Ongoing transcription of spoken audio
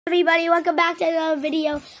Everybody, welcome back to another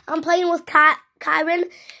video. I'm playing with Kyron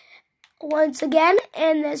once again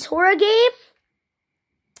in this horror game.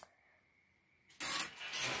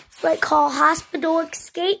 It's like called Hospital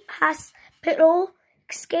Escape.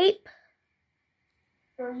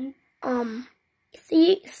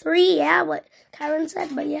 Three, yeah, what Kyron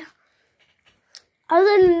said, but yeah.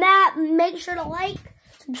 Other than that, make sure to like,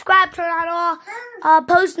 subscribe, turn on all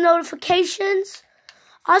post notifications.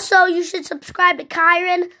 Also, you should subscribe to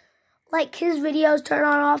Kyron, like his videos, turn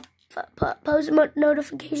on all post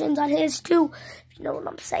notifications on his too. If you know what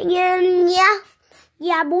I'm saying,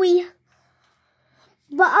 yeah, boy.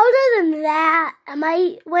 But other than that,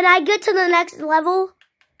 when I get to the next level,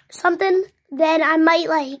 something, then I might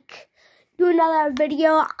like do another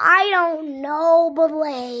video. I don't know, but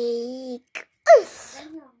like,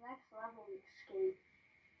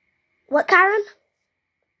 what, Kyron?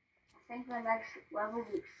 I think the next level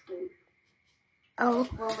we escape. Oh,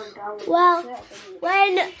 well,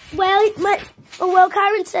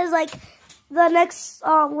 Kyron says like the next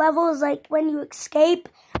level is like when you escape.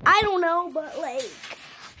 I don't know, but like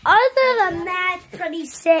other than that, it's pretty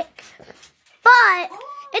sick. But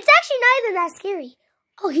it's actually not even that scary.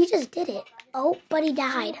 Oh, he just did it. Oh, but he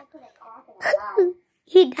died.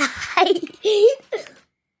 He died. How did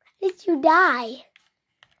you die?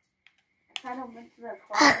 I went to the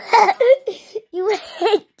clock.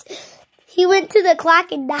 He went to the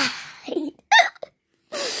clock and died.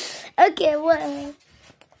 Okay, well,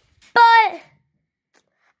 but I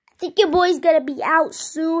think your boy's gonna be out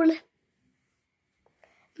soon.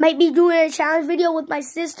 Might be doing a challenge video with my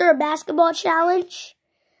sister, a basketball challenge.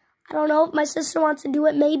 I don't know if my sister wants to do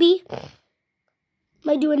it, maybe.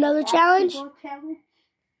 Might do another challenge.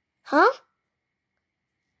 Huh?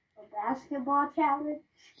 A basketball challenge?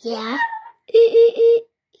 Yeah.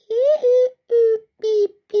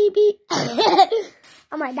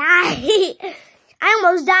 I'm gonna die. I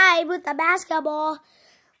almost died with the basketball.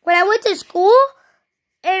 When I went to school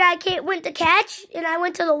and I went to catch and I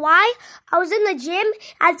went to the Y, I was in the gym.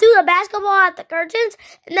 I threw the basketball at the curtains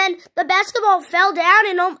and then the basketball fell down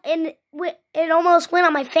and it almost went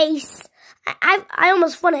on my face. I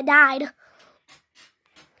almost would have died.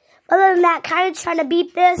 Other than that, kind of trying to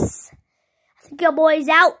beat this. I think your boy's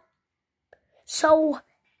out. So,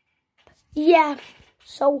 yeah.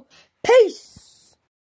 So, peace.